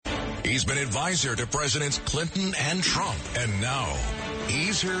He's been advisor to Presidents Clinton and Trump, and now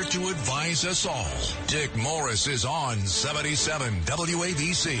he's here to advise us all. Dick Morris is on 77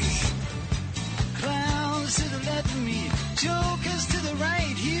 WABC. Clowns to the left of me, jokers to the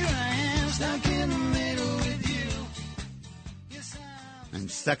right. Here I am, stuck in the middle with you. Yes, I'm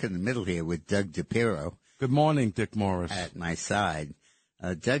stuck in the middle here with Doug DePiro. Good morning, Dick Morris. At my side.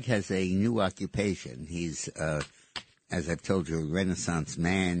 Doug has a new occupation. He's, as I've told you, a Renaissance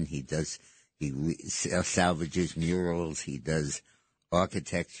man. He salvages murals. He does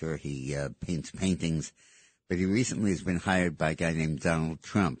architecture. He paints paintings. But he recently has been hired by a guy named Donald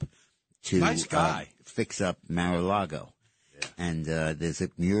Trump to nice guy. Fix up Mar-a-Lago. Yeah. And there's a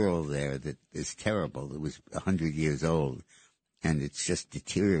mural there that is terrible. It was 100 years old. And it's just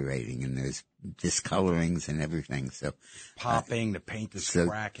deteriorating, and there's discolorings and everything. So popping, the paint is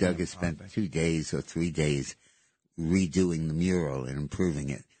cracking. So Doug has spent 2 days or 3 days redoing the mural and improving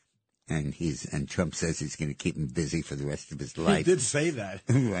it. And Trump says he's going to keep him busy for the rest of his life. He did say that.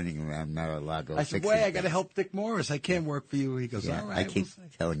 Running around Mar-a-Lago. I said, I got to help Dick Morris. I can't work for you. He goes, all right. I keep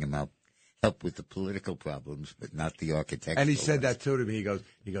telling him I'll help with the political problems, but not the architectural And he said ones. that too to me.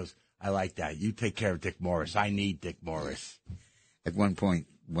 He goes, I like that. You take care of Dick Morris. I need Dick Morris. At one point,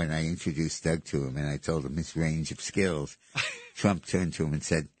 when I introduced Doug to him and I told him his range of skills, Trump turned to him and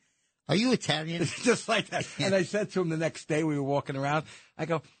said, "Are you Italian?" Just like that. And I said to him the next day, we were walking around, I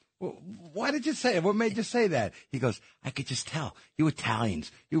go, well, why did you say it? What made you say that? He goes, I could just tell. You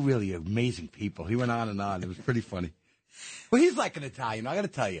Italians, you're really amazing people. He went on and on. It was pretty funny. Well, he's like an Italian. I got to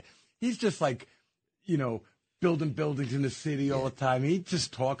tell you. He's just like, building buildings in the city all the time. He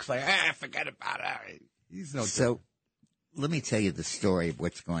just talks like, forget about it. He's no So let me tell you the story of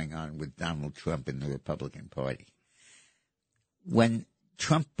what's going on with Donald Trump and the Republican Party. When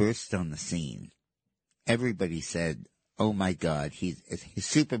Trump burst on the scene, everybody said, oh, my God, his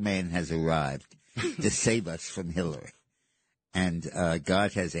Superman has arrived to save us from Hillary. And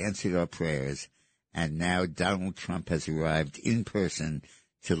God has answered our prayers, and now Donald Trump has arrived in person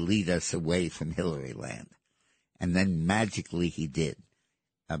to lead us away from Hillary land. And then magically he did.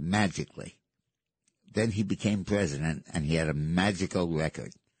 Magically. Then he became president, and he had a magical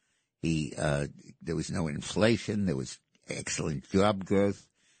record. There was no inflation. There was excellent job growth.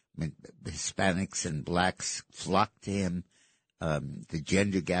 Hispanics and blacks flocked to him. The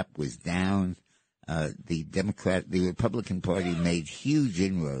gender gap was down. The Republican Party made huge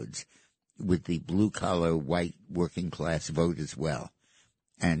inroads with the blue-collar, white, working-class vote as well.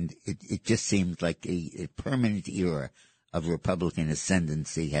 And it just seemed like a permanent era of Republican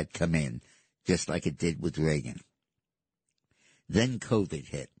ascendancy had come in, just like it did with Reagan. Then COVID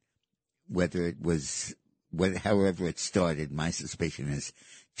hit. However it started, my suspicion is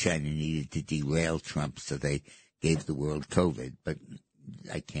China needed to derail Trump, so they gave the world COVID, but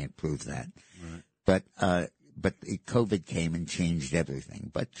I can't prove that. Right. But COVID came and changed everything.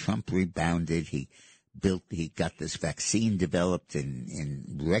 But Trump rebounded. He got this vaccine developed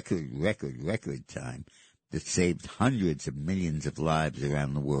in record time that saved hundreds of millions of lives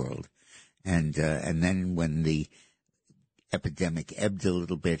around the world. And then when the epidemic ebbed a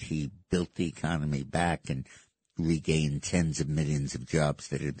little bit, he built the economy back and regained tens of millions of jobs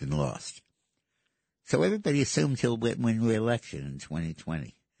that had been lost. So everybody assumed he'll win re-election in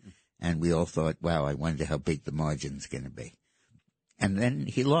 2020. And we all thought, wow, I wonder how big the margin's going to be. And then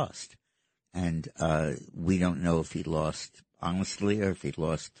he lost. And we don't know if he lost honestly or if he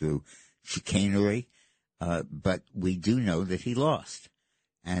lost through chicanery. But we do know that he lost.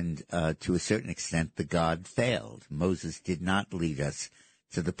 And to a certain extent, the God failed. Moses did not lead us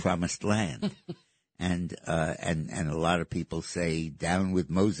to the promised land. And a lot of people say, down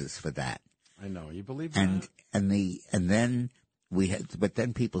with Moses for that. I know. You believe that? But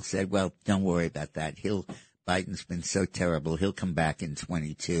then people said, well, don't worry about that. Biden's been so terrible. He'll come back in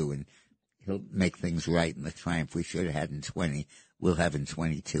 22 and he'll make things right, and the triumph we should have had in 20, we'll have in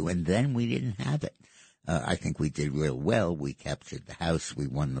 22. And then we didn't have it. I think we did real well. We captured the House. We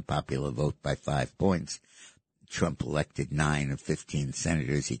won the popular vote by 5 points. Trump elected 9 of 15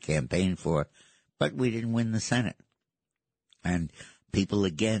 senators he campaigned for, but we didn't win the Senate. And people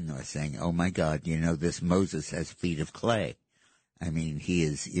again are saying, oh my God, this Moses has feet of clay. I mean, he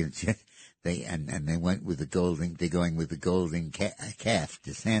is, they went with they're going with the golden calf,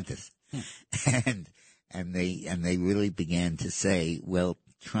 DeSantis. And they really began to say, well,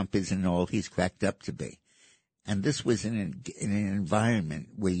 Trump isn't all he's cracked up to be. And this was in an environment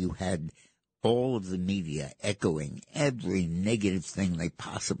where you had all of the media echoing every negative thing they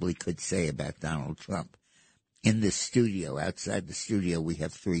possibly could say about Donald Trump. In this studio, outside the studio, we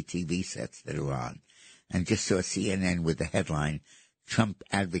have 3 TV sets that are on. And just saw CNN with the headline, Trump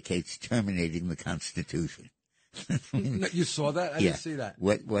advocates terminating the Constitution. No, you saw that? I didn't see that.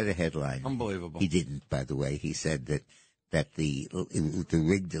 What a headline. Unbelievable. He didn't, by the way. He said that the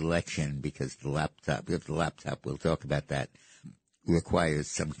rigged election, because the laptop, we'll talk about that, requires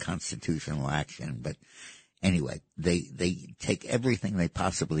some constitutional action. But anyway, they take everything they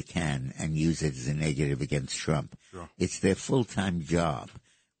possibly can and use it as a negative against Trump. Sure. It's their full-time job.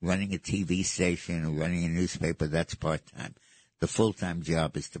 Running a TV station or running a newspaper, that's part-time. The full-time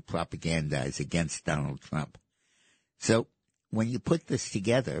job is to propagandize against Donald Trump. So when you put this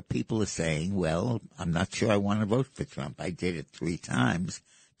together, people are saying, well, I'm not sure I want to vote for Trump. I did it 2 times,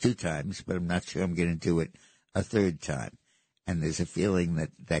 but I'm not sure I'm going to do it a third time. And there's a feeling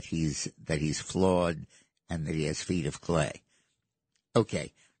that he's flawed and that he has feet of clay.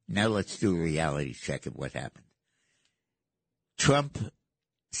 Okay, now let's do a reality check of what happened. Trump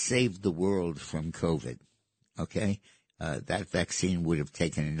saved the world from COVID, okay? That vaccine would have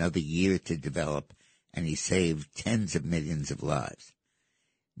taken another year to develop, and he saved tens of millions of lives.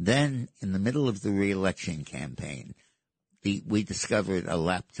 Then, in the middle of the re-election campaign, we discovered a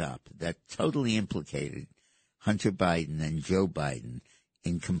laptop that totally implicated Hunter Biden and Joe Biden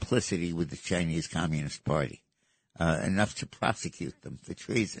in complicity with the Chinese Communist Party, enough to prosecute them for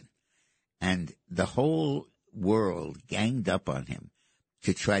treason. And the whole world ganged up on him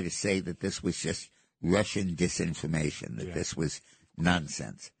to try to say that this was just Russian disinformation, that this was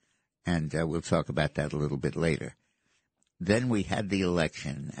nonsense. And we'll talk about that a little bit later. Then we had the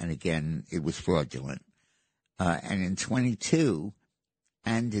election, and again, it was fraudulent. And in 22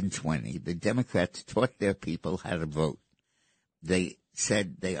 and in 20, the Democrats taught their people how to vote. They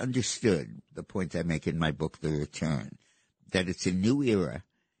said they understood the point I make in my book, The Return, that it's a new era,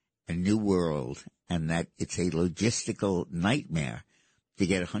 a new world, and that it's a logistical nightmare to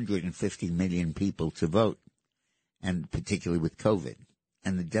get 150 million people to vote, and particularly with COVID.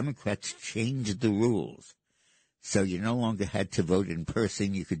 And the Democrats changed the rules. So you no longer had to vote in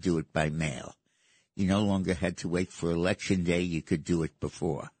person. You could do it by mail. You no longer had to wait for Election Day. You could do it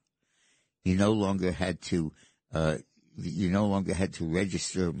before. You no longer had to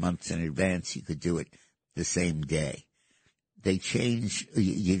register months in advance. You could do it the same day. They changed.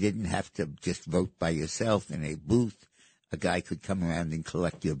 You didn't have to just vote by yourself in a booth. A guy could come around and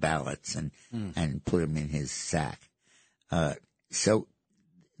collect your ballots and put them in his sack. So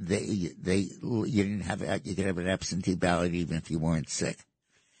you could have an absentee ballot even if you weren't sick.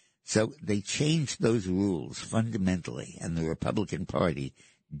 So they changed those rules fundamentally, and the Republican Party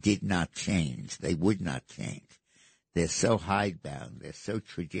did not change. They would not change. They're so hidebound, they're so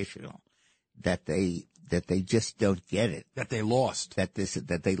traditional that they just don't get it. That they lost. That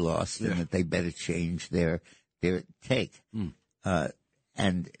they lost, and that they better change their take.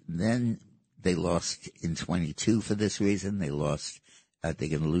 And then they lost in 22 for this reason. They lost. They're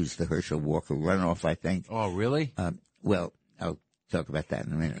going to lose the Herschel Walker runoff, I think. Oh, really? Well, I'll talk about that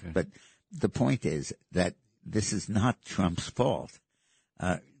in a minute. Okay. But the point is that this is not Trump's fault.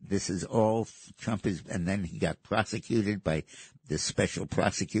 This is all Trump is, and then he got prosecuted by the special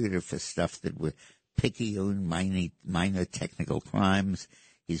prosecutor for stuff that were picayune, minor technical crimes.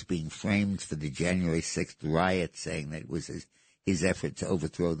 He's being framed for the January 6th riot, saying that it was his effort to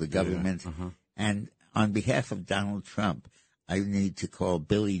overthrow the government. Yeah, And on behalf of Donald Trump, I need to call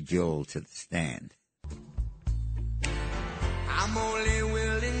Billy Joel to the stand. I'm only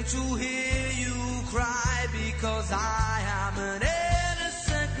willing to hear you cry because I am an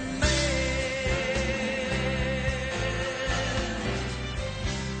innocent man.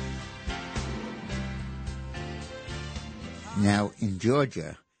 Now, in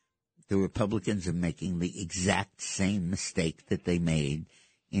Georgia, the Republicans are making the exact same mistake that they made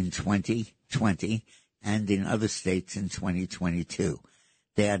in 2020 and in other states in 2022.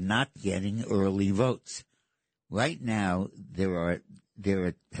 They are not getting early votes. Right now, there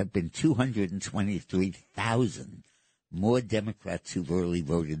have been 223,000 more Democrats who've early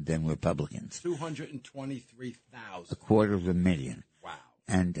voted than Republicans. 223,000. 250,000. Wow.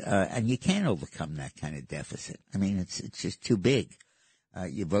 And you can't overcome that kind of deficit. I mean, it's just too big.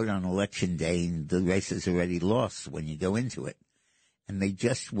 You vote on Election Day and the race is already lost when you go into it. And they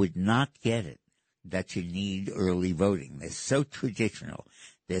just would not get it that you need early voting. They're so traditional.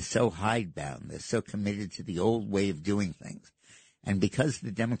 They're so hidebound. They're so committed to the old way of doing things. And because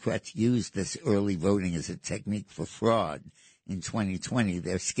the Democrats used this early voting as a technique for fraud in 2020,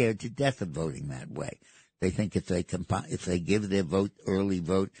 they're scared to death of voting that way. They think if they give their early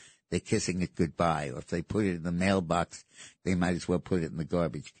vote, they're kissing it goodbye. Or if they put it in the mailbox, they might as well put it in the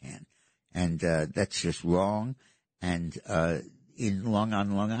garbage can. And that's just wrong. And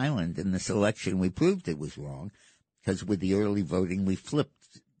on Long Island, in this election, we proved it was wrong. because with the early voting, we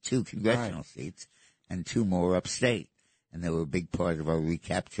flipped 2 congressional seats and 2 more upstate. And they were a big part of our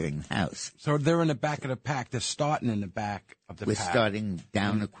recapturing the House. So they're in the back of the pack. They're starting in the back of the We're pack. starting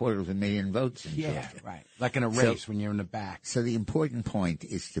down 250,000 votes in Yeah, Georgia. right. Like in a race when you're in the back. So the important point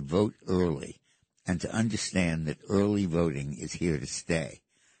is to vote early and to understand that early voting is here to stay.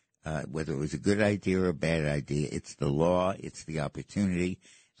 Whether it was a good idea or a bad idea, it's the law, it's the opportunity,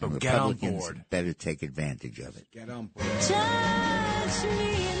 So and get on Republicans board. better take advantage of it. Get on board. Touch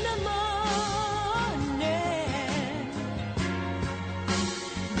me in the morning,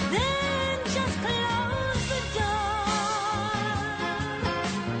 then just close the door.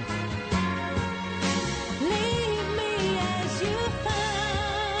 Leave me as you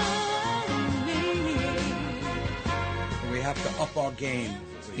found me. We have to up our game.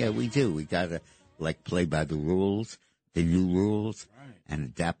 Yeah, we do. We got to, play by the rules, the new rules, and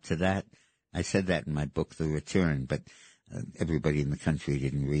adapt to that. I said that in my book, The Return, but everybody in the country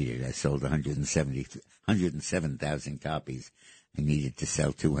didn't read it. I sold 107,000 copies. I needed to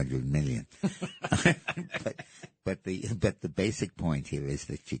sell 200 million. but the basic point here is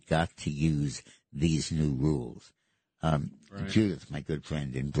that you got to use these new rules. Judith, my good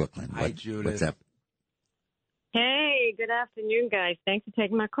friend in Brooklyn. Hi, Judith. What's up? Hey, good afternoon, guys. Thanks for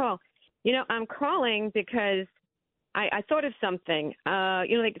taking my call. You know, I'm calling because I thought of something.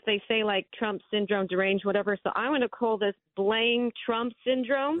 Like they say, like Trump syndrome, deranged, whatever. So I'm going to call this blame Trump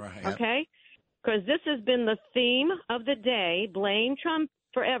syndrome, Right. okay? Because this has been the theme of the day, blame Trump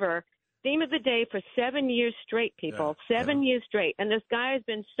forever. Theme of the day for 7 years straight, people. Yeah. 7 years straight. And this guy has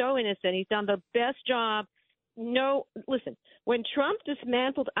been so innocent. He's done the best job. No, listen, when Trump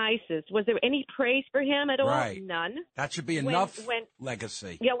dismantled ISIS, was there any praise for him at all? Right. None. That should be enough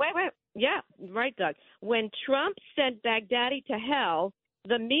legacy. Yeah, wait. Yeah, right, Doug. When Trump sent Baghdadi to hell,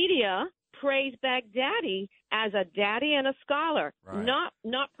 the media praised Baghdadi as a daddy and a scholar, Right.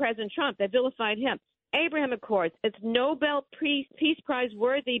 not President Trump. They vilified him. Abraham Accords, it's Nobel Peace Prize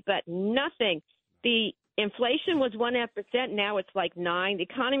worthy, but nothing. The inflation was 1.5%. Now it's like 9%. The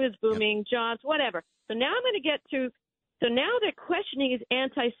economy was booming, jobs, whatever. So now I'm going to get to. So now they're questioning his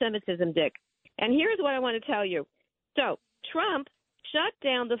anti-Semitism, Dick. And here's what I want to tell you. So Trump shut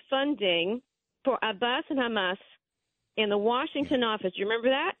down the funding for Abbas and Hamas in the Washington office. You remember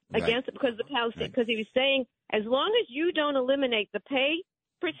that? Right. Against it because of the Palestinians. Because he was saying, as long as you don't eliminate the pay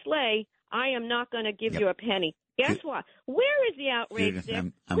per slay, I am not going to give you a penny. Guess what? Where is the outrage, Judith, Dick?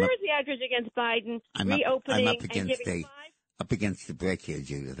 I'm Where up- is the outrage against Biden I'm reopening up and against giving up against the break here,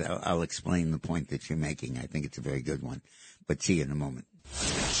 Judith. I'll explain the point that you're making. I think it's a very good one. But see you in a moment.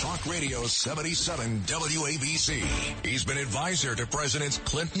 Talk Radio 77 WABC. He's been advisor to Presidents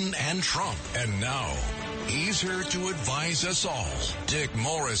Clinton and Trump. And now, he's here to advise us all. Dick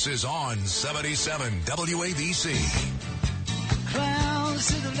Morris is on 77 WABC. Clowns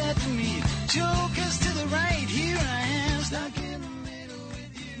to the left of me, jokers to the right. Here I am, stuck in the middle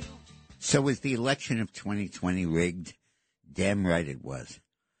with you. So was the election of 2020 rigged? Damn right it was.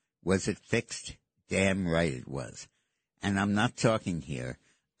 Was it fixed? Damn right it was. And I'm not talking here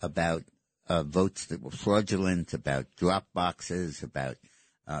about votes that were fraudulent, about drop boxes, about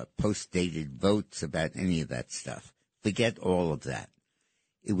post-dated votes, about any of that stuff. Forget all of that.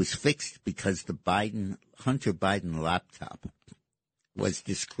 It was fixed because the Hunter Biden laptop was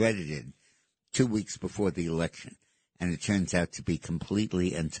discredited 2 weeks before the election, and it turns out to be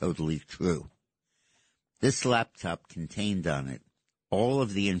completely and totally true. This laptop contained on it all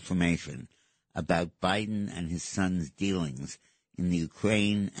of the information about Biden and his son's dealings in the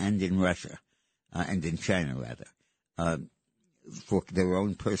Ukraine and in Russia, and in China, rather, for their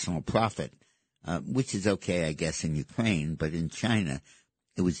own personal profit, which is okay, I guess, in Ukraine, but in China,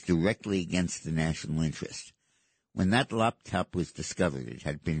 it was directly against the national interest. When that laptop was discovered, it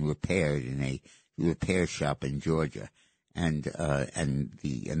had been repaired in a repair shop in Georgia, and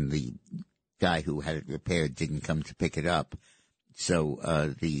the guy who had it repaired didn't come to pick it up. So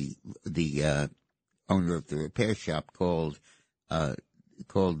the owner of the repair shop called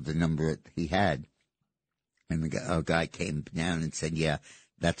the number he had, and the guy came down and said, "Yeah,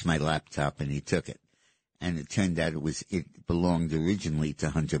 that's my laptop," and he took it. And it turned out it belonged originally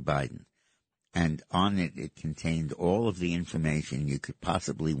to Hunter Biden, and on it contained all of the information you could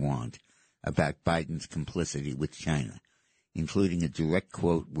possibly want about Biden's complicity with China, including a direct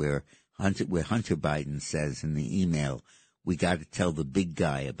quote where Hunter Biden says in the email, "We got to tell the big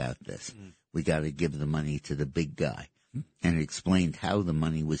guy about this. We got to give the money to the big guy." And it explained how the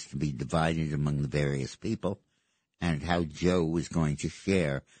money was to be divided among the various people and how Joe was going to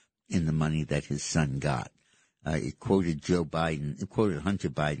share in the money that his son got. It quoted Hunter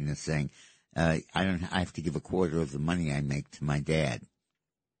Biden as saying, I have to give a quarter of the money I make to my dad.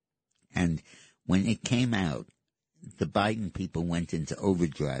 And when it came out, the Biden people went into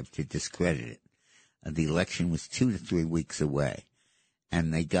overdrive to discredit it. The election was 2 to 3 weeks away,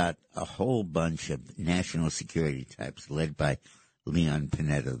 and they got a whole bunch of national security types led by Leon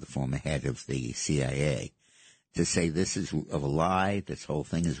Panetta, the former head of the CIA, to say this is a lie, this whole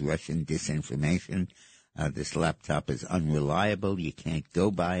thing is Russian disinformation, this laptop is unreliable, you can't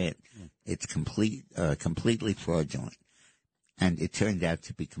go by it, it's completely fraudulent. And it turned out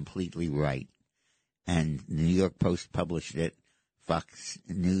to be completely right. And the New York Post published it, Fox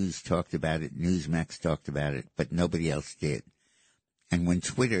News talked about it, Newsmax talked about it, but nobody else did. And when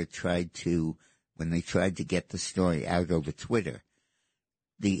they tried to get the story out over Twitter,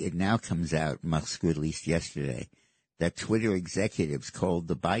 it now comes out, Musk released yesterday, that Twitter executives called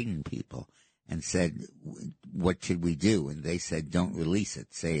the Biden people and said, what should we do? And they said, don't release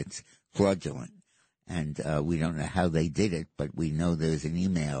it. Say it's fraudulent. And we don't know how they did it, but we know there's an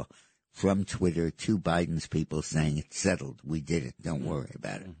email from Twitter to Biden's people saying it's settled. We did it. Don't worry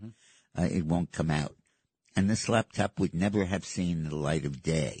about it. It won't come out. And this laptop would never have seen the light of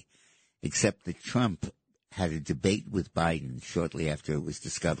day, except that Trump had a debate with Biden shortly after it was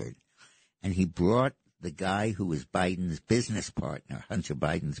discovered. And he brought the guy who was Biden's business partner, Hunter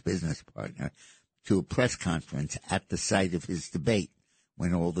Biden's business partner, to a press conference at the site of his debate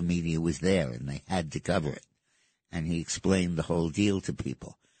when all the media was there and they had to cover it. And he explained the whole deal to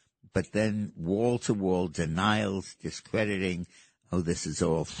people. But then wall-to-wall denials, discrediting, this is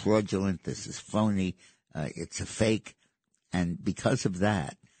all fraudulent, this is phony, it's a fake. And because of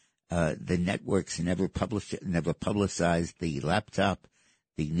that, the networks never publicized the laptop.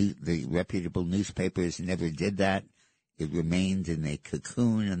 The reputable newspapers never did that. It remained in a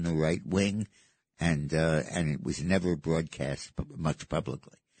cocoon in the right wing, and it was never broadcast much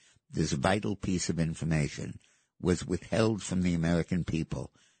publicly. This vital piece of information was withheld from the American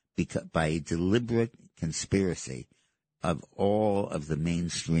people by a deliberate conspiracy of all of the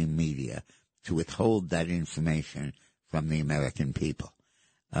mainstream media to withhold that information from the American people.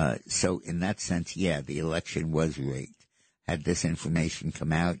 So in that sense, yeah, the election was rigged. Had this information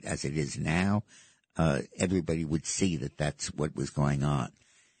come out as it is now, everybody would see that that's what was going on.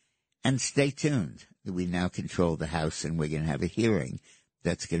 And stay tuned. We now control the House, and we're going to have a hearing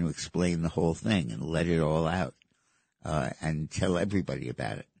that's going to explain the whole thing and let it all out, and tell everybody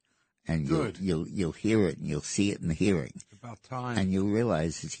about it. And you'll hear it and you'll see it in the hearing. It's about time. And you'll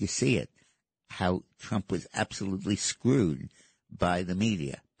realize as you see it how Trump was absolutely screwed by the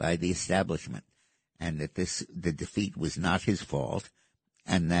media, by the establishment, and that the defeat was not his fault,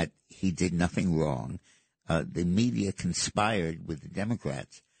 and that he did nothing wrong. The media conspired with the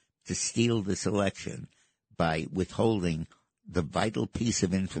Democrats to steal this election by withholding the vital piece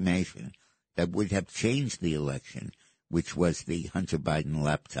of information that would have changed the election, which was the Hunter Biden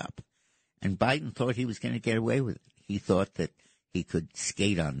laptop. And Biden thought he was going to get away with it. He thought that he could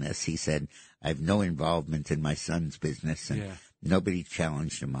skate on this. He said, I have no involvement in my son's business, and nobody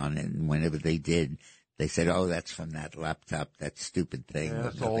challenged him on it. And whenever they did, they said, oh, that's from that laptop, that stupid thing. Yeah,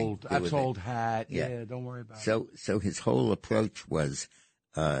 that's old. That's old hat. Yeah, don't worry about it. So his whole approach was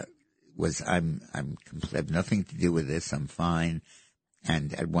I have nothing to do with this. I'm fine.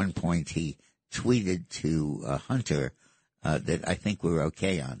 And at one point he tweeted to Hunter that I think we're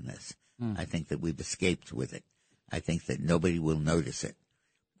okay on this. I think that we've escaped with it. I think that nobody will notice it.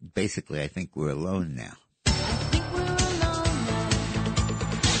 Basically, I think we're alone now.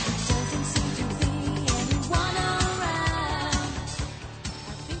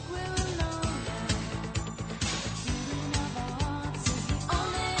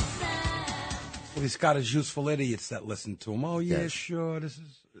 Well, he's got his useful idiots that listen to him. Oh, yeah, Yes. sure, this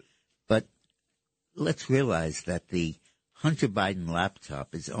is... But let's realize that the Hunter Biden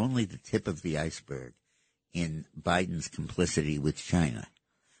laptop is only the tip of the iceberg in Biden's complicity with China.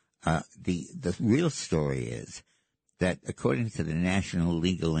 The real story is that, according to the National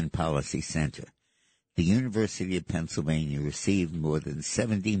Legal and Policy Center, the University of Pennsylvania received more than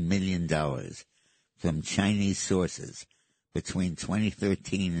 $70 million from Chinese sources between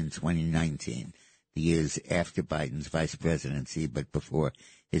 2013 and 2019, the years after Biden's vice presidency, but before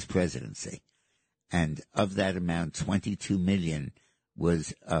his presidency. And of that amount, 22 million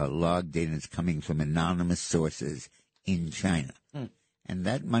was logged in as coming from anonymous sources in China. And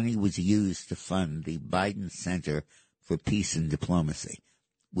that money was used to fund the Biden Center for Peace and Diplomacy,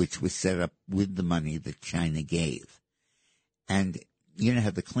 which was set up with the money that China gave. And you know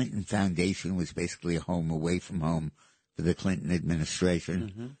how the Clinton Foundation was basically a home away from home for the Clinton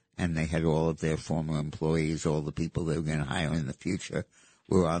administration, and they had all of their former employees, all the people they were going to hire in the future,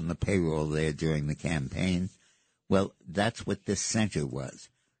 were on the payroll there during the campaign. Well, that's what this center was.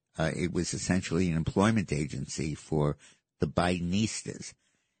 It was essentially an employment agency for the Bidenistas.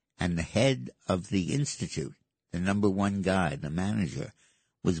 And the head of the institute, the number one guy, the manager,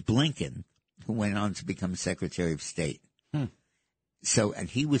 was Blinken, who went on to become Secretary of State. So, and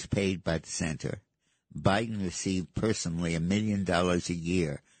he was paid by the center. Biden received personally $1 million a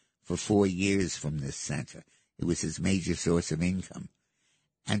year for 4 years from this center. It was his major source of income.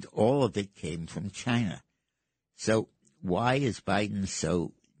 And all of it came from China. So why is Biden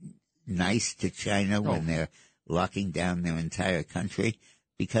so nice to China when they're locking down their entire country?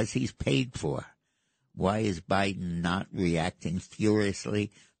 Because he's paid for. Why is Biden not reacting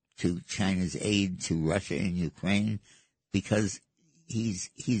furiously to China's aid to Russia and Ukraine? Because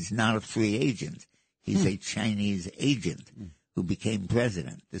he's not a free agent. He's a Chinese agent who became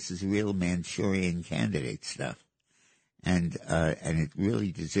president. This is real Manchurian candidate stuff. And it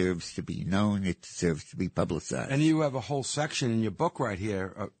really deserves to be known. It deserves to be publicized. And you have a whole section in your book right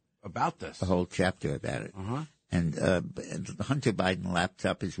here about this. A whole chapter about it. And the Hunter Biden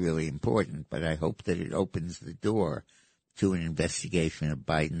laptop is really important, but I hope that it opens the door to an investigation of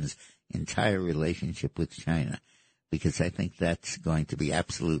Biden's entire relationship with China, because I think that's going to be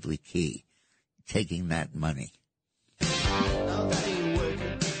absolutely key, taking that money. Now that ain't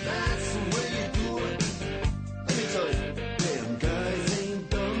working. That's the way you do it. Let me tell you, damn guys ain't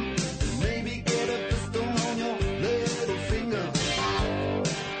dumb. Maybe get a pistol on your little finger.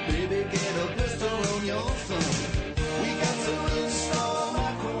 Baby, get a pistol on your thumb. We got to install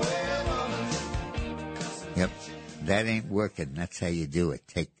microwave ovens. Yep, that ain't working. That's how you do it.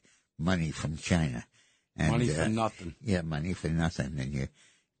 Take money from China. And, Money for nothing. Yeah, money for nothing. And your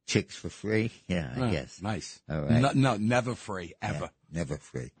chicks for free? Yeah, I guess. Nice. All right. No, never free, ever. Yeah, never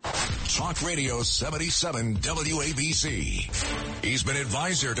free. Talk Radio 77 WABC. He's been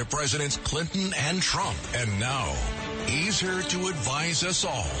advisor to Presidents Clinton and Trump. And now, he's here to advise us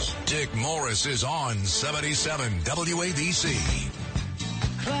all. Dick Morris is on 77 WABC.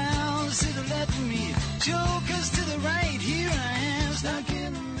 Clowns to the left of me, jokers to the right. Here I am, stuck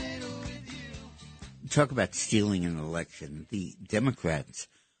in the middle with you. Talk about stealing an election. The Democrats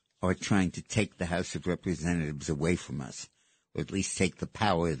are trying to take the House of Representatives away from us, or at least take the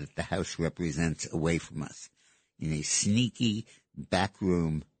power that the House represents away from us, in a sneaky,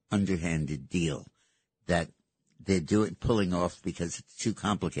 backroom, underhanded deal that they're pulling off because it's too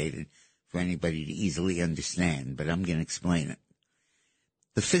complicated for anybody to easily understand, but I'm going to explain it.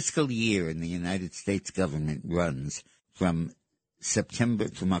 The fiscal year in the United States government runs from October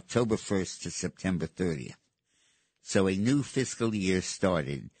 1st to September 30th. So a new fiscal year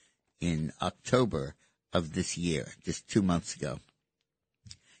started in October of this year, just 2 months ago.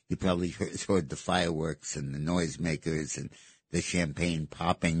 You probably heard the fireworks and the noisemakers and the champagne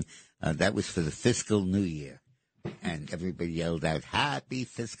popping. That was for the fiscal new year. And everybody yelled out, "Happy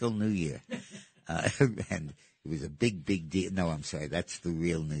fiscal new year." And it was a big, big deal. No, I'm sorry. That's the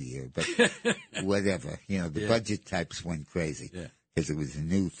real New Year. But whatever. The budget types went crazy because it was a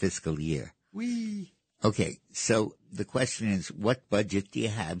new fiscal year. Okay, so the question is, what budget do you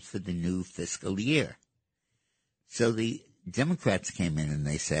have for the new fiscal year? So the Democrats came in and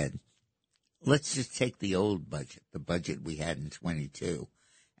they said, let's just take the old budget, the budget we had in 22,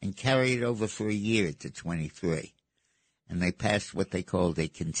 and carry it over for a year to 23. And they passed what they called a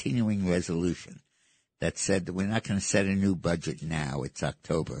continuing resolution that said that we're not going to set a new budget now, it's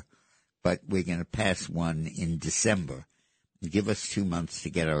October, but we're going to pass one in December. Give us 2 months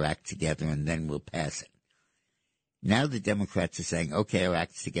to get our act together, and then we'll pass it. Now the Democrats are saying, okay, our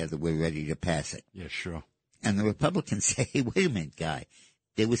act's together, we're ready to pass it. Yeah, sure. And the Republicans say, hey, wait a minute, guy.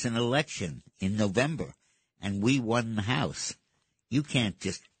 There was an election in November, and we won the House. You can't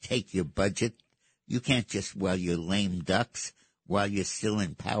just take your budget. You can't just, while you're lame ducks, while you're still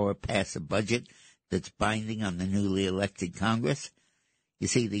in power, pass a budget that's binding on the newly elected Congress. You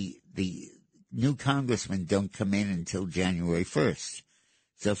see, the new congressmen don't come in until January 1st.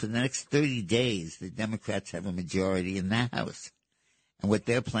 So for the next 30 days, the Democrats have a majority in the House. And what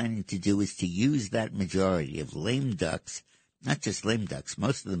they're planning to do is to use that majority of lame ducks, not just lame ducks,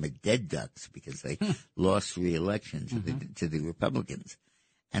 most of them are dead ducks because they lost re-election to the Republicans.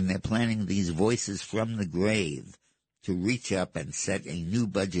 And they're planning these voices from the grave to reach up and set a new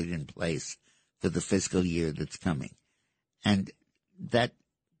budget in place for the fiscal year that's coming. And that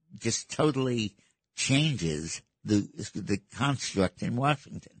just totally changes the construct in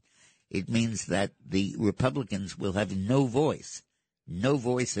Washington. It means that the Republicans will have no voice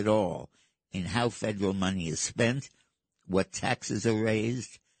at all in how federal money is spent, what taxes are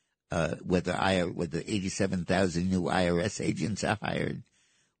raised, whether 87,000 new IRS agents are hired,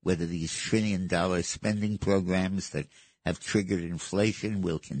 whether these trillion-dollar spending programs that have triggered inflation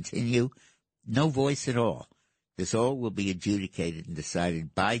will continue. No voice at all. This all will be adjudicated and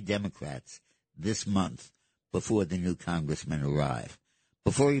decided by Democrats this month before the new congressmen arrive,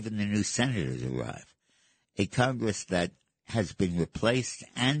 before even the new senators arrive. A Congress that has been replaced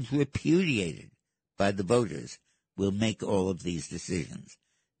and repudiated by the voters will make all of these decisions.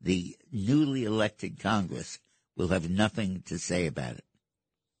 The newly elected Congress will have nothing to say about it.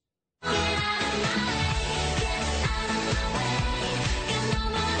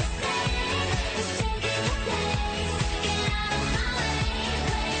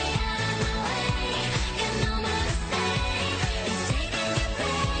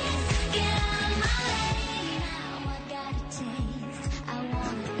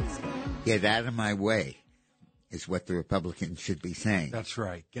 Get out of my way is what the Republicans should be saying. That's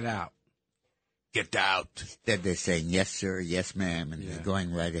right. Get out. Get out. Instead, they're saying, yes, sir, yes, ma'am, and they're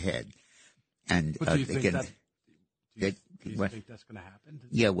going right ahead. And But do you think that's going to happen?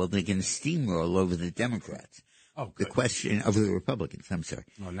 Yeah, well, they're going to steamroll over the Democrats. Oh, good. The question over the Republicans, I'm sorry.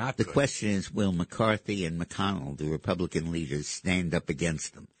 No, not the good. question is, will McCarthy and McConnell, the Republican leaders, stand up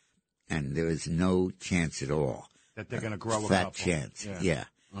against them? And there is no chance at all. That they're going to grow a fat couple. chance, yeah.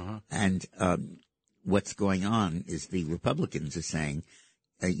 Uh-huh. And what's going on is the Republicans are saying,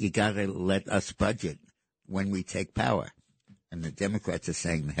 you got to let us budget when we take power. And the Democrats are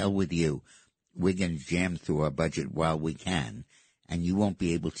saying, the hell with you. We're going to jam through our budget while we can, and you won't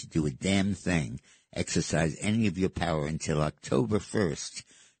be able to do a damn thing, exercise any of your power until October 1st,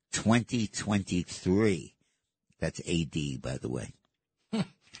 2023. That's AD, by the way.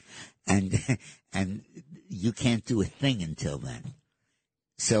 and you can't do a thing until then.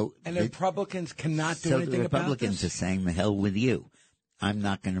 So and the Republicans cannot do so anything the Republicans about this? are saying, the hell with you. I'm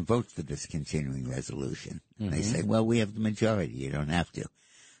not going to vote for this continuing resolution. Mm-hmm. They say, well, we have the majority. You don't have to.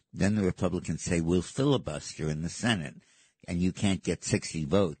 Then the Republicans say, we'll filibuster in the Senate, and you can't get 60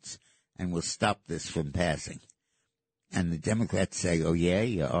 votes, and we'll stop this from passing. And the Democrats say, oh, yeah,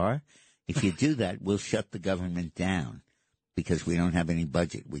 you are? If you do that, we'll shut the government down because we don't have any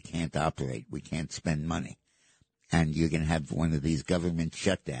budget. We can't operate. We can't spend money. And you're going to have one of these government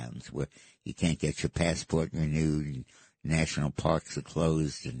shutdowns where you can't get your passport renewed and national parks are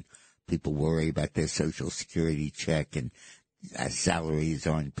closed and people worry about their Social Security check and salaries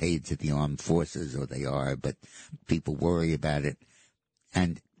aren't paid to the armed forces, or they are, but people worry about it.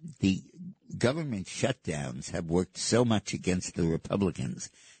 And the government shutdowns have worked so much against the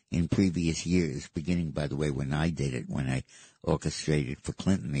Republicans in previous years, beginning, by the way, when I did it, when I orchestrated for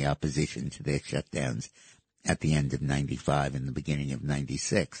Clinton the opposition to their shutdowns at the end of 95 and the beginning of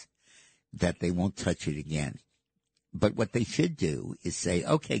 96, that they won't touch it again. But what they should do is say,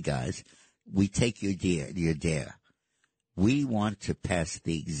 okay, guys, we take your dare. We want to pass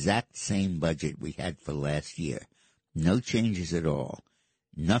the exact same budget we had for last year. No changes at all.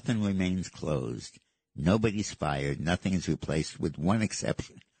 Nothing remains closed. Nobody's fired. Nothing is replaced with one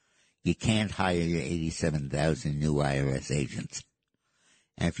exception. You can't hire your 87,000 new IRS agents.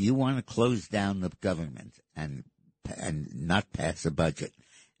 And if you want to close down the government and not pass a budget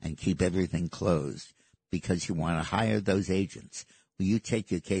and keep everything closed because you want to hire those agents, will you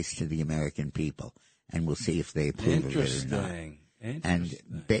take your case to the American people? And we'll see if they approve of it or not. And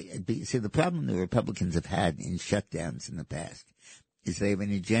see, the problem the Republicans have had in shutdowns in the past is they have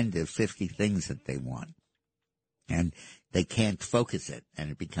an agenda of 50 things that they want. And they can't focus it. And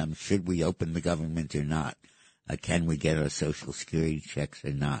it becomes, should we open the government or not? Can we get our Social Security checks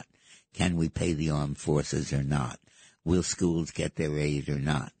or not? Can we pay the armed forces or not? Will schools get their aid or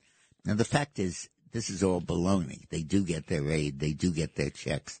not? Now, the fact is, this is all baloney. They do get their aid. They do get their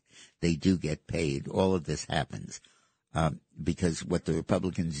checks. They do get paid. All of this happens because what the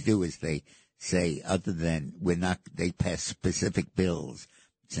Republicans do is they say, other than they pass specific bills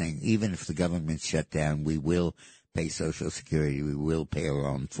saying even if the government's shut down, we will pay Social Security, we will pay our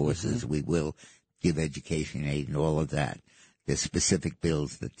armed forces, we will give education aid and all of that. There's specific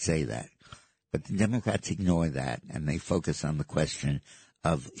bills that say that. But the Democrats ignore that and they focus on the question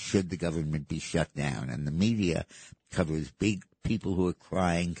of should the government be shut down. And the media covers big people who are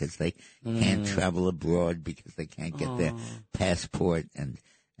crying because they can't travel abroad because they can't get their passport, and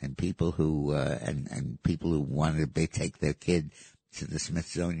people who and people who want to take their kid to the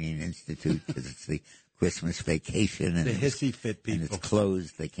Smithsonian Institute because it's the Christmas vacation and the hissy fit people, and it's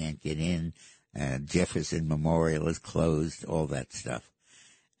closed, they can't get in. Jefferson Memorial is closed, all that stuff,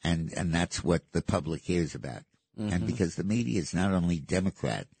 and that's what the public hears about. And because the media is not only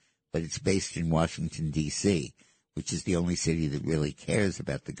Democrat, but it's based in Washington, D.C., which is the only city that really cares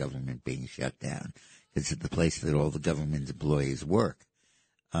about the government being shut down, because it's the place that all the government employees work.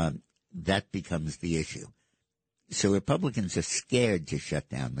 that becomes the issue. So Republicans are scared to shut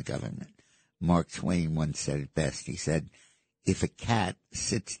down the government. Mark Twain once said it best. He said, if a cat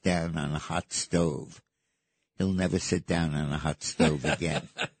sits down on a hot stove, he'll never sit down on a hot stove again.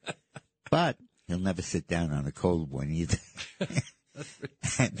 But he'll never sit down on a cold one either.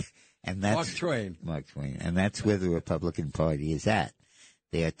 and that's Mark Twain. And that's where the Republican Party is at.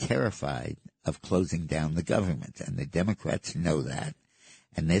 They are terrified of closing down the government, and the Democrats know that.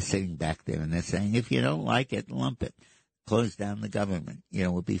 And they're sitting back there and they're saying, if you don't like it, lump it. Close down the government.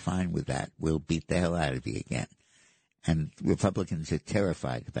 We'll be fine with that. We'll beat the hell out of you again. And Republicans are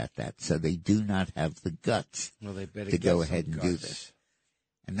terrified about that. So they do not have the guts to go ahead and do this.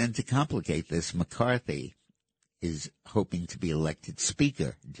 And then to complicate this, McCarthy is hoping to be elected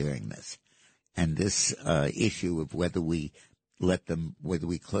speaker during this. And this issue of whether we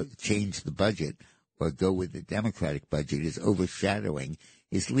change the budget or go with the Democratic budget is overshadowing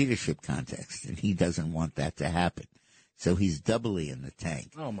his leadership contest, and he doesn't want that to happen. So he's doubly in the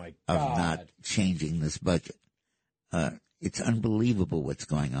tank of not changing this budget. It's unbelievable what's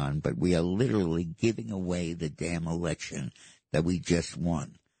going on, but we are literally giving away the damn election that we just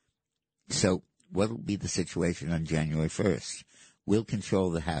won. So what will be the situation on January 1st? We'll control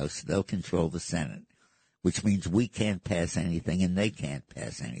the House. They'll control the Senate, which means we can't pass anything and they can't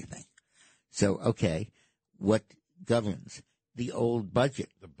pass anything. So, okay, what governs? The old budget.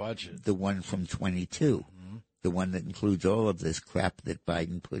 The budget. The one from 22. Mm-hmm. The one that includes all of this crap that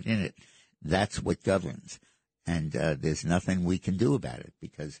Biden put in it. That's what governs. And there's nothing we can do about it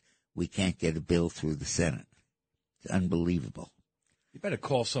because we can't get a bill through the Senate. It's unbelievable. You better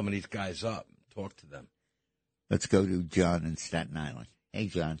call some of these guys up and talk to them. Let's go to John in Staten Island. Hey,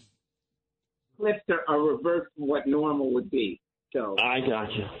 John. Clips are reversed from what normal would be. So I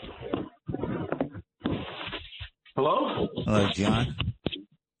got you. Hello? Hello, John.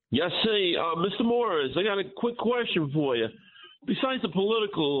 Yes, say, Mr. Morris, I got a quick question for you. Besides the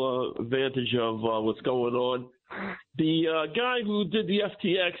political advantage of what's going on, the guy who did the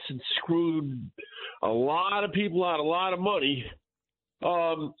FTX and screwed a lot of people out a lot of money,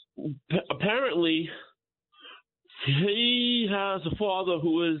 apparently he has a father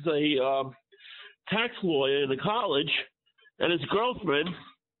who is a tax lawyer in a college, and his girlfriend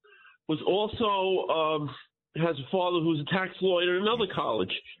was also has a father who's a tax lawyer in another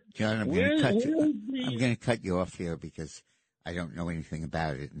college. John, I'm going to cut you off here because I don't know anything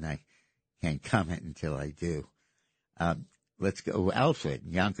about it, and I can't comment until I do. Let's go. Alfred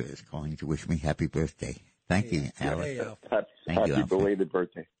Yonkers is calling to wish me happy birthday. Thank you, Alfred. Happy belated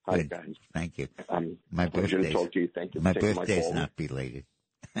birthday. Hi, Good. guys. Thank you. My birthday. Talk to you. Thank you. My birthday's not belated.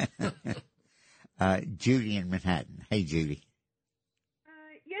 Judy in Manhattan. Hey, Judy.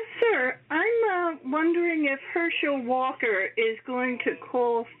 Yes, sir. I'm wondering if Herschel Walker is going to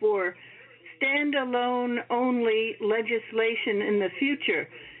call for standalone-only legislation in the future,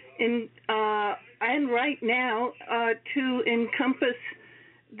 and right now to encompass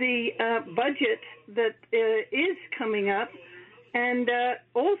the budget that is coming up, and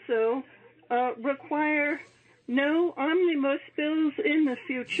also require no omnibus bills in the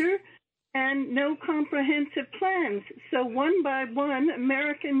future and no comprehensive plans. So one by one,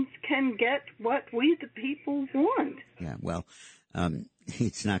 Americans can get what we, the people, want. Yeah, well,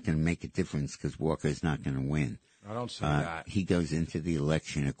 it's not going to make a difference because Walker's not going to win. I don't see that. He goes into the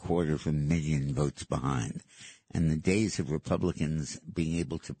election 250,000 votes behind. And the days of Republicans being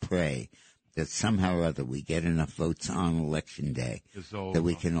able to pray that somehow or other we get enough votes on Election Day that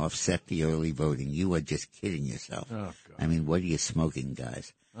we can offset the early voting. You are just kidding yourself. Oh, God. I mean, what are you smoking,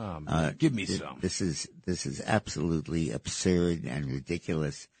 guys? Give me some. This is absolutely absurd and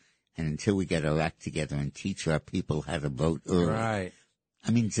ridiculous. And until we get our act together and teach our people how to vote early. Right.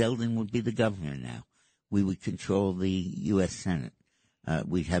 I mean, Zeldin would be the governor now. We would control the U.S. Senate.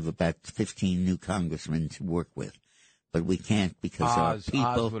 We'd have about 15 new congressmen to work with. But we can't because our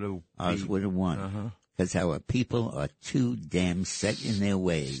people, Oz would have won. Because our people are too damn set in their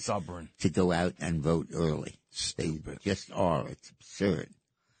ways. Stubborn. To go out and vote early. Stupid. They just are. It's absurd.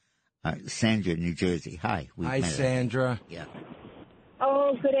 Sandra, New Jersey. Hi. Hi, Sandra. Yeah.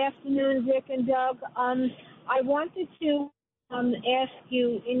 Oh, good afternoon, Rick and Doug. I wanted to ask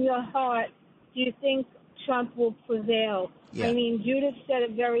you, in your heart, do you think Trump will prevail? Yeah. I mean, Judith said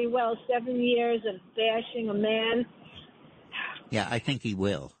it very well, 7 years of bashing a man. Yeah, I think he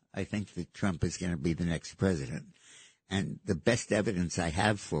will. I think that Trump is going to be the next president. And the best evidence I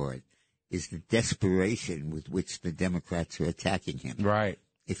have for it is the desperation with which the Democrats are attacking him. Right.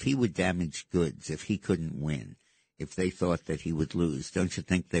 If he were damaged goods, if he couldn't win, if they thought that he would lose, don't you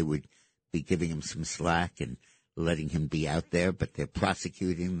think they would be giving him some slack and letting him be out there, but they're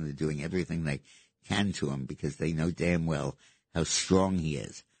prosecuting him. They're doing everything they can to him because they know damn well how strong he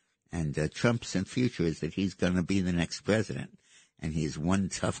is. And Trump's future is that he's going to be the next president. And he's one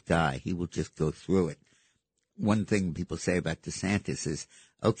tough guy. He will just go through it. One thing people say about DeSantis is,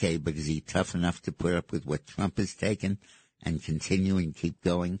 okay, but is he tough enough to put up with what Trump has taken and continue and keep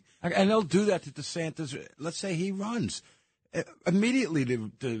going? And they'll do that to DeSantis. Let's say he runs. Immediately,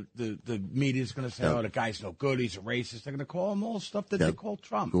 the media is going to say, "Oh, the guy's no good. He's a racist." They're going to call him all stuff that they call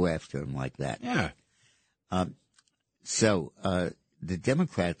Trump. Go after him like that. Yeah. So the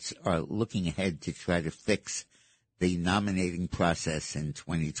Democrats are looking ahead to try to fix the nominating process in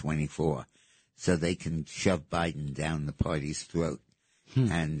 2024, so they can shove Biden down the party's throat.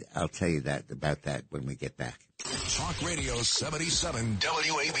 And I'll tell you about that when we get back. Talk Radio 77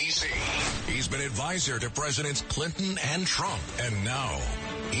 WABC. He's been advisor to Presidents Clinton and Trump. And now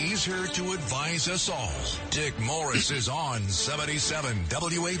he's here to advise us all. Dick Morris is on 77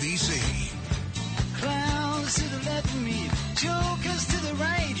 WABC. Clowns to the left of me, jokers to the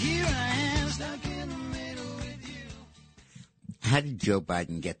right. Here I am, stuck in the middle with you. How did Joe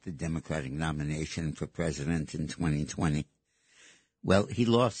Biden get the Democratic nomination for president in 2020? Well, he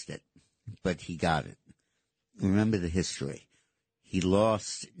lost it, but he got it. Remember the history. He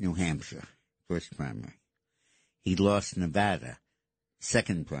lost New Hampshire, first primary. He lost Nevada,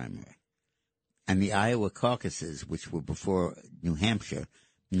 second primary. And the Iowa caucuses, which were before New Hampshire,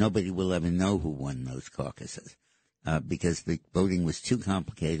 nobody will ever know who won those caucuses because the voting was too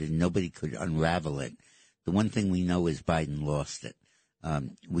complicated. Nobody could unravel it. The one thing we know is Biden lost it.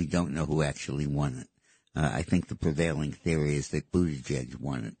 We don't know who actually won it. I think the prevailing theory is that Buttigieg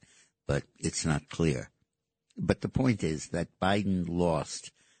won it, but it's not clear. But the point is that Biden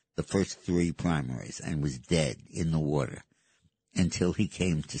lost the first three primaries and was dead in the water until he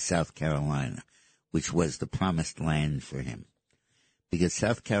came to South Carolina, which was the promised land for him. Because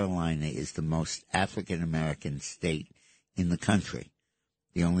South Carolina is the most African-American state in the country.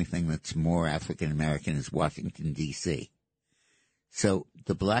 The only thing that's more African-American is Washington, D.C. So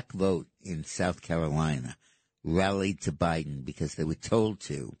the black vote in South Carolina rallied to Biden because they were told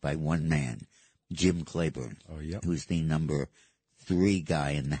to by one man, Jim Clyburn, who's the number 3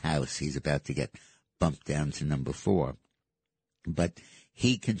 guy in the House. He's about to get bumped down to number 4. But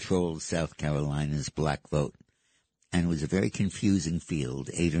he controlled South Carolina's black vote. And it was a very confusing field,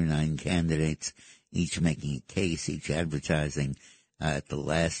 8 or 9 candidates, each making a case, each advertising. At the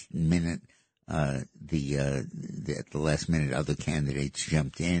last minute, at the last minute, other candidates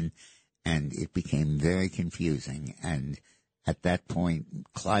jumped in, and it became very confusing. And at that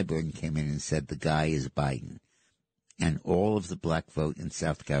point, Clyburn came in and said the guy is Biden. And all of the black vote in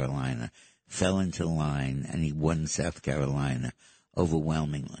South Carolina fell into line, and he won South Carolina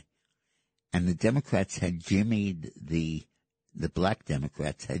overwhelmingly. And the Democrats had jimmied the black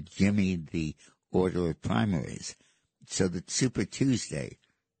Democrats had jimmied the order of primaries, so that Super Tuesday,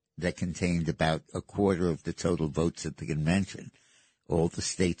 that contained about a quarter of the total votes at the convention, all the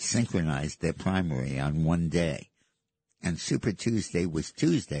states synchronized their primary on one day. And Super Tuesday was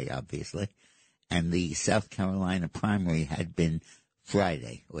Tuesday, obviously, and the South Carolina primary had been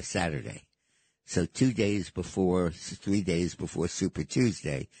Friday or Saturday. So 3 days before Super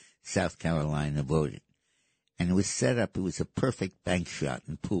Tuesday, South Carolina voted. And it was set up, it was a perfect bank shot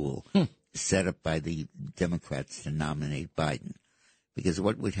and pool set up by the Democrats to nominate Biden. Because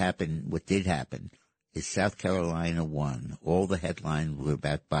what did happen, is South Carolina won. All the headlines were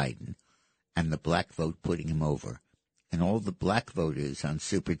about Biden and the black vote putting him over. And all the black voters on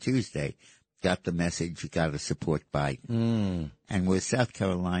Super Tuesday got the message, you got to support Biden. And where South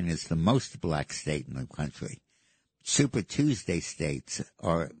Carolina is the most black state in the country, Super Tuesday states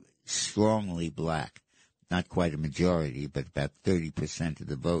are strongly black. Not quite a majority, but about 30% of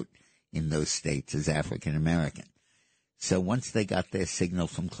the vote in those states is African American. So once they got their signal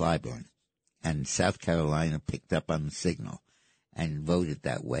from Clyburn, and South Carolina picked up on the signal and voted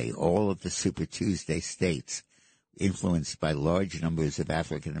that way, all of the Super Tuesday states, influenced by large numbers of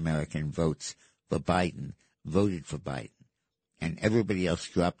African American votes for Biden, voted for Biden. And everybody else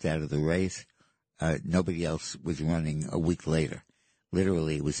dropped out of the race. Nobody else was running a week later.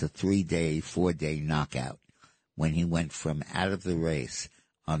 Literally, it was a 3-day, 4-day knockout when he went from out of the race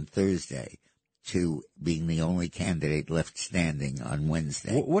on Thursday to being the only candidate left standing on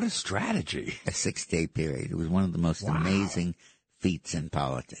Wednesday. What a strategy. A 6-day period. It was one of the most amazing feats in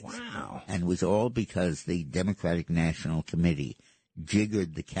politics. Wow. And it was all because the Democratic National Committee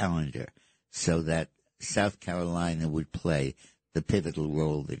jiggered the calendar so that South Carolina would play the pivotal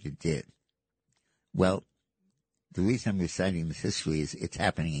role that it did. Well, the reason I'm reciting this history is it's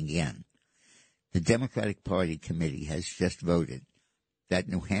happening again. The Democratic Party committee has just voted that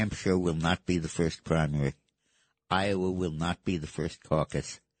New Hampshire will not be the first primary, Iowa will not be the first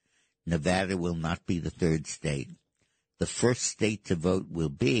caucus, Nevada will not be the third state. The first state to vote will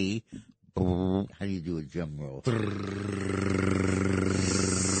be, how do you do a drum roll?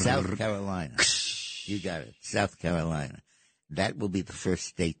 South Carolina. You got it, South Carolina. That will be the first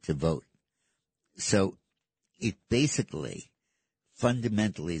state to vote. So it basically,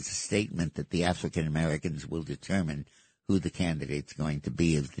 fundamentally, is a statement that the African Americans will determine who the candidate's going to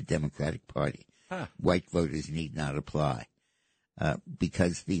be of the Democratic Party. White voters need not apply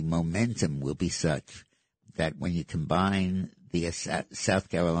because the momentum will be such that when you combine the South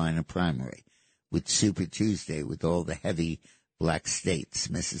Carolina primary with Super Tuesday, with all the heavy black states,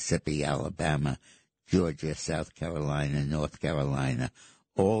 Mississippi, Alabama, Georgia, South Carolina, North Carolina,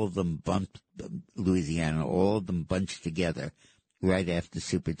 all of them bumped, Louisiana, all of them bunched together right after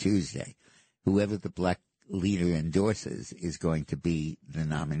Super Tuesday. Whoever the black leader endorses is going to be the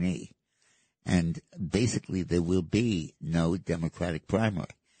nominee. And basically there will be no Democratic primary.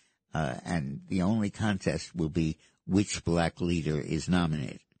 And the only contest will be which black leader is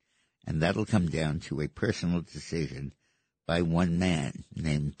nominated. And that'll come down to a personal decision by one man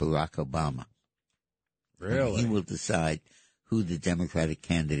named Barack Obama. Really? And he will decide who the Democratic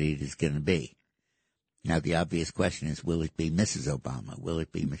candidate is going to be. Now, the obvious question is, will it be Mrs. Obama? Will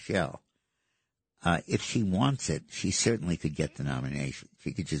it be Michelle? If she wants it, she certainly could get the nomination.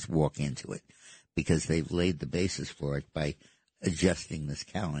 She could just walk into it because they've laid the basis for it by adjusting this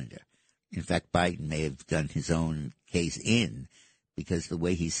calendar. In fact, Biden may have done his own case in because the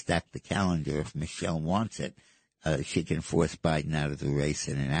way he stacked the calendar, if Michelle wants it, she can force Biden out of the race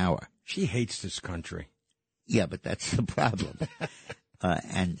in an hour. She hates this country. Yeah, but that's the problem.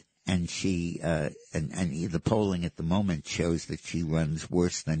 And the polling at the moment shows that she runs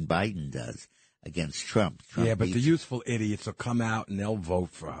worse than Biden does against Trump. Yeah, but the youthful idiots will come out and they'll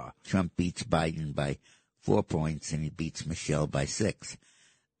vote for her. Trump beats Biden by 4 points and he beats Michelle by 6.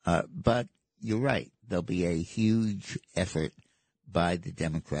 But you're right. There'll be a huge effort by the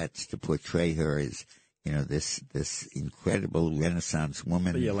Democrats to portray her as, you know, this incredible Renaissance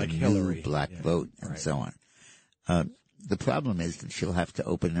woman, like the Hillary. new black vote, and so on. The problem is that she'll have to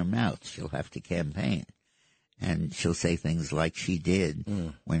open her mouth. She'll have to campaign. And she'll say things like she did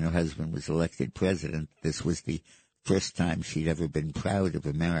when her husband was elected president. This was the first time she'd ever been proud of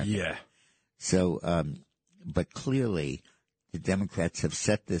America. Yeah. So, but clearly the Democrats have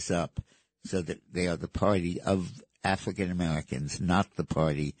set this up so that they are the party of African Americans, not the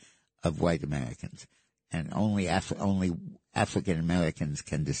party of white Americans. And only African Americans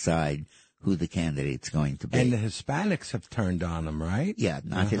can decide who the candidate's going to be. And the Hispanics have turned on them, right? Yeah,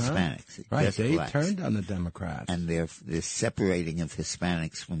 not Hispanics. Right, just they blacks. turned on the Democrats. And this separating of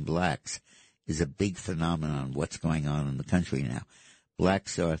Hispanics from blacks is a big phenomenon, what's going on in the country now.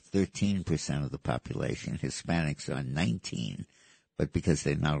 Blacks are 13% of the population. Hispanics are 19%. But because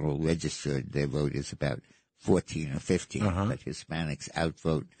they're not all registered, their vote is about 14 or 15. But Hispanics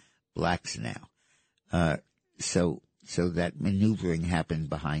outvote blacks now. So that maneuvering happened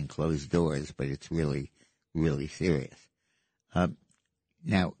behind closed doors, but it's really, really serious.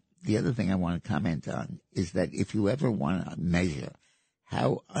 Now, the other thing I want to comment on is that if you ever want to measure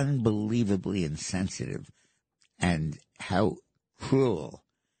how unbelievably insensitive and how cruel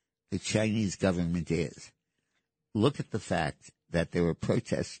the Chinese government is, look at the fact that there are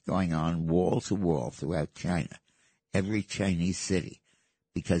protests going on wall to wall throughout China, every Chinese city,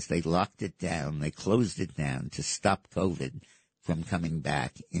 because they locked it down, they closed it down to stop COVID from coming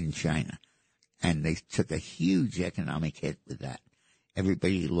back in China. And they took a huge economic hit with that.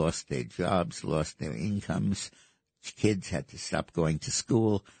 Everybody lost their jobs, lost their incomes. Kids had to stop going to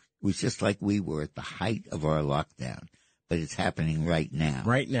school. It was just like we were at the height of our lockdown. But it's happening right now.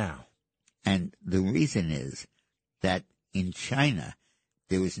 Right now. And the reason is that in China,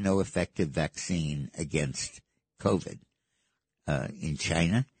 there was no effective vaccine against COVID. In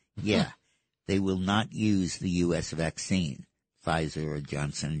China, they will not use the U.S. vaccine, Pfizer or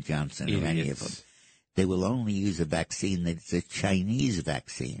Johnson & Johnson or any of them. They will only use a vaccine that's a Chinese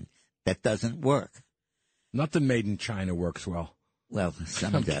vaccine that doesn't work. Nothing made in China works well. Well,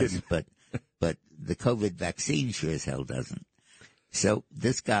 some does, but the COVID vaccine sure as hell doesn't. So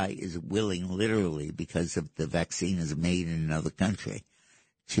this guy is willing, literally, because of the vaccine is made in another country,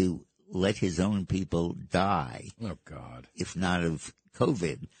 to let his own people die. Oh, God. If not of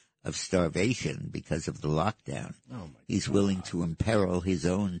COVID, of starvation because of the lockdown. He's willing to imperil his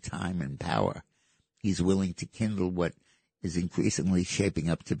own time and power. He's willing to kindle what is increasingly shaping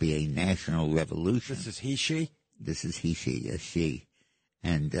up to be a national revolution. This is he, she? This is he, she, a she.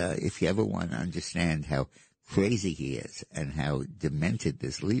 And if you ever want to understand how crazy he is and how demented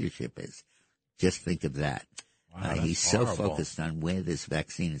this leadership is, just think of that. Wow, he's horrible. so focused on where this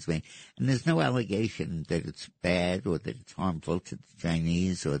vaccine is made. And there's no allegation that it's bad or that it's harmful to the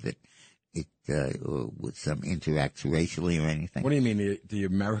Chinese or that it or with some interacts racially or anything. What do you mean, the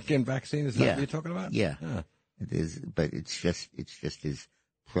American vaccine? Is that what you're talking about? Yeah. It is, but it's just his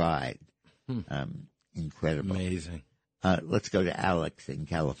pride. Incredible. Amazing. Let's go to Alex in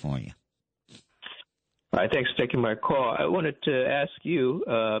California. Hi, thanks for taking my call. I wanted to ask you,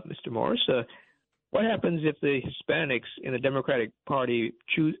 Mr. Morris, what happens if the Hispanics in the Democratic Party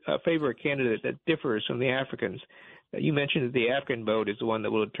favor a candidate that differs from the Africans? You mentioned that the African vote is the one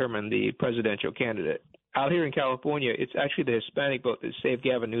that will determine the presidential candidate. Out here in California, it's actually the Hispanic vote that saved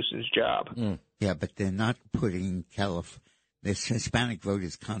Gavin Newsom's job. Yeah, but they're not putting this Hispanic vote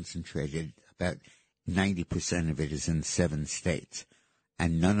is concentrated. About 90% of it is in 7 states.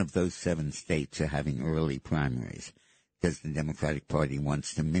 And none of those 7 states are having early primaries because the Democratic Party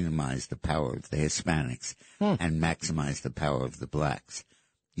wants to minimize the power of the Hispanics and maximize the power of the blacks.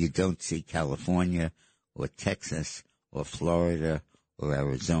 You don't see California or Texas or Florida or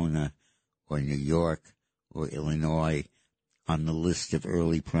Arizona or New York or Illinois on the list of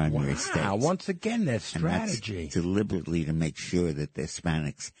early primary states. Once again, their strategy. And that's deliberately to make sure that the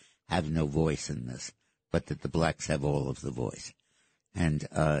Hispanics have no voice in this, but that the blacks have all of the voice. And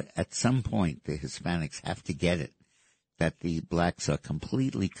at some point, the Hispanics have to get it, that the blacks are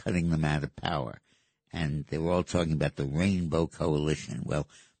completely cutting them out of power. And they were all talking about the Rainbow Coalition. Well,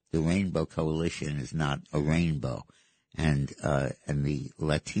 the Rainbow Coalition is not a rainbow. And the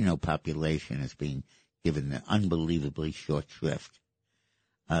Latino population is being given an unbelievably short shrift.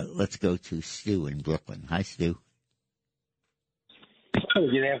 Let's go to Stu in Brooklyn. Hi, Stu.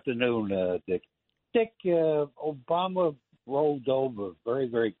 Good afternoon, Dick. Dick, Obama rolled over very,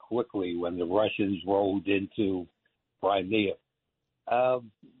 very quickly when the Russians rolled into Crimea.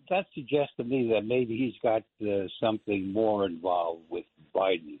 That suggests to me that maybe he's got something more involved with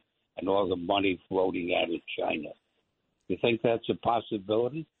Biden and all the money floating out of China. You think that's a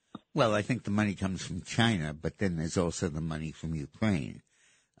possibility? Well, I think the money comes from China, but then there's also the money from Ukraine,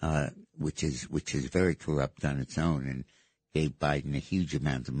 which is very corrupt on its own and gave Biden a huge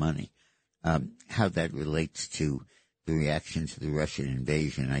amount of money. How that relates to the reaction to the Russian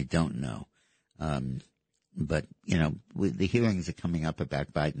invasion, I don't know. But, the hearings are coming up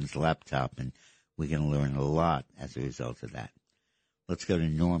about Biden's laptop, and we're going to learn a lot as a result of that. Let's go to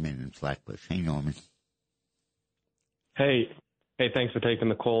Norman in Flatbush. Hey, Norman. Hey, thanks for taking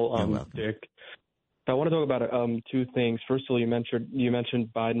the call, You're welcome. Dick. I want to talk about 2 things. First of all, you mentioned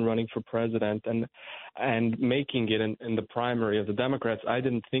Biden running for president and making it in the primary of the Democrats. I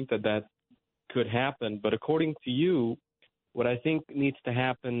didn't think that could happen, but according to you, what I think needs to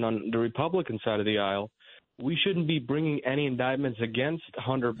happen on the Republican side of the aisle, we shouldn't be bringing any indictments against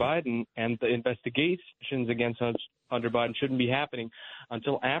Hunter Biden, and the investigations against Hunter Biden shouldn't be happening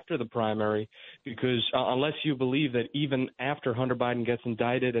until after the primary, because unless you believe that even after Hunter Biden gets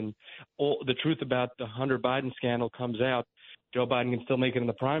indicted and all the truth about the Hunter Biden scandal comes out, Joe Biden can still make it in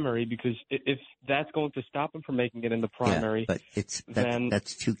the primary, because if that's going to stop him from making it in the primary, but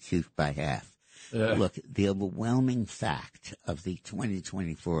that's too cute by half. Look, the overwhelming fact of the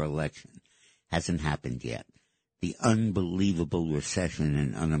 2024 election hasn't happened yet. The unbelievable recession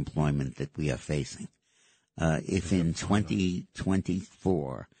and unemployment that we are facing. If in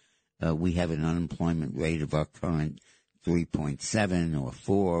 2024 we have an unemployment rate of our current 3.7 or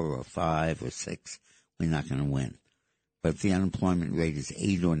 4 or 5 or 6, we're not going to win. But if the unemployment rate is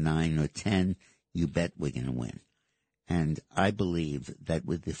 8 or 9 or 10, you bet we're going to win. And I believe that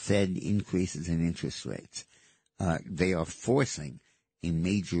with the Fed increases in interest rates, they are forcing a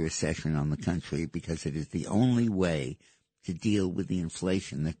major recession on the country, because it is the only way to deal with the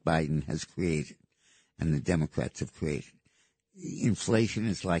inflation that Biden has created and the Democrats have created. Inflation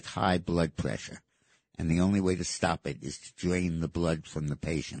is like high blood pressure, and the only way to stop it is to drain the blood from the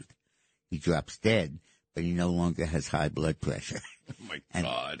patient. He drops dead, but he no longer has high blood pressure. Oh, my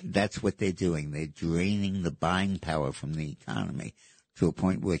God. And that's what they're doing. They're draining the buying power from the economy to a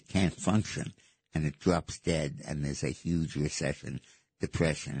point where it can't function, and it drops dead, and there's a huge recession,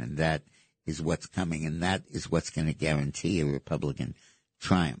 depression, and that is what's coming, and that is what's going to guarantee a Republican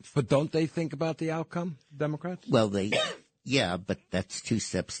triumph. But don't they think about the outcome, Democrats? Well, yeah, but that's 2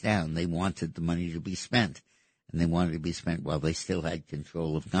 steps down. They wanted the money to be spent, and they wanted it to be spent while they still had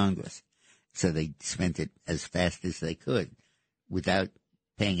control of Congress. So they spent it as fast as they could without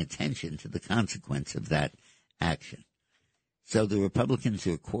paying attention to the consequence of that action. So the Republicans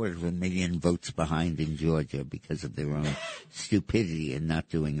are 250,000 votes behind in Georgia because of their own stupidity in not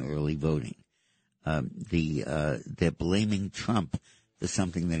doing early voting. They're blaming Trump for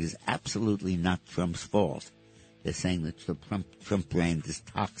something that is absolutely not Trump's fault. They're saying that the Trump brand is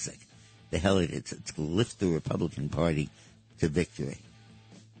toxic. The hell it is. It's going to lift the Republican Party to victory.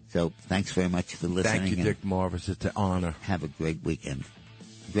 So thanks very much for listening. Thank you, Dick Morris. It's an honor. Have a great weekend.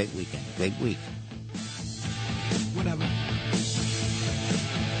 Great weekend. Great week. Whatever.